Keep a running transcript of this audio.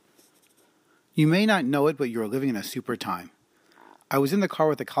You may not know it, but you are living in a super time. I was in the car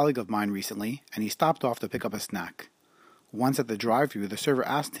with a colleague of mine recently, and he stopped off to pick up a snack. Once at the drive-thru, the server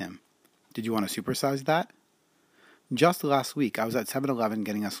asked him, "Did you want to supersize that?" Just last week, I was at 7-Eleven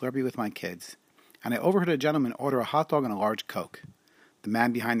getting a Slurpee with my kids, and I overheard a gentleman order a hot dog and a large Coke. The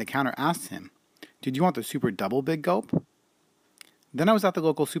man behind the counter asked him, "Did you want the super double big gulp?" Then I was at the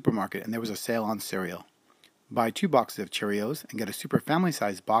local supermarket, and there was a sale on cereal. Buy 2 boxes of Cheerios and get a super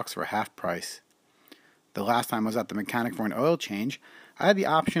family-sized box for half price. The last time I was at the mechanic for an oil change, I had the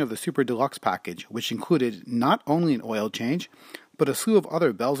option of the Super Deluxe package, which included not only an oil change, but a slew of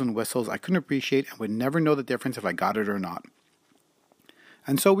other bells and whistles I couldn't appreciate and would never know the difference if I got it or not.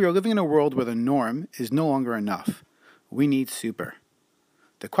 And so we are living in a world where the norm is no longer enough. We need super.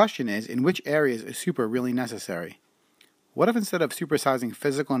 The question is, in which areas is super really necessary? What if instead of supersizing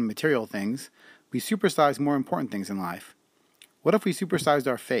physical and material things, we supersize more important things in life? What if we supersized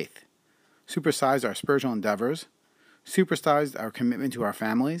our faith? Supersized our spiritual endeavors? Supersized our commitment to our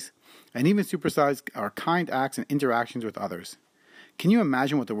families? And even supersized our kind acts and interactions with others? Can you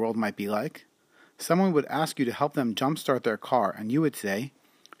imagine what the world might be like? Someone would ask you to help them jumpstart their car, and you would say,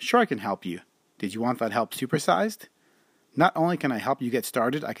 "Sure, I can help you. Did you want that help supersized? Not only can I help you get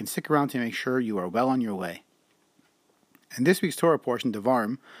started, I can stick around to make sure you are well on your way." In this week's Torah portion,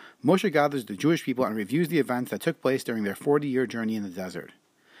 Devarim, Moshe gathers the Jewish people and reviews the events that took place during their 40-year journey in the desert.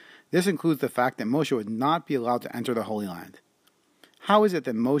 This includes the fact that Moshe would not be allowed to enter the Holy Land. How is it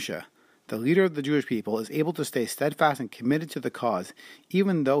that Moshe, the leader of the Jewish people, is able to stay steadfast and committed to the cause,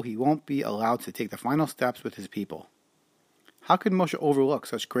 even though he won't be allowed to take the final steps with his people? How could Moshe overlook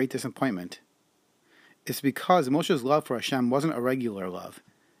such great disappointment? It's because Moshe's love for Hashem wasn't a regular love.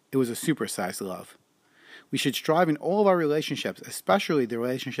 It was a supersized love. We should strive in all of our relationships, especially the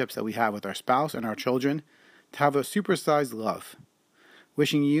relationships that we have with our spouse and our children, to have a supersized love.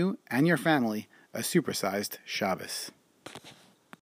 Wishing you and your family a supersized Shabbos.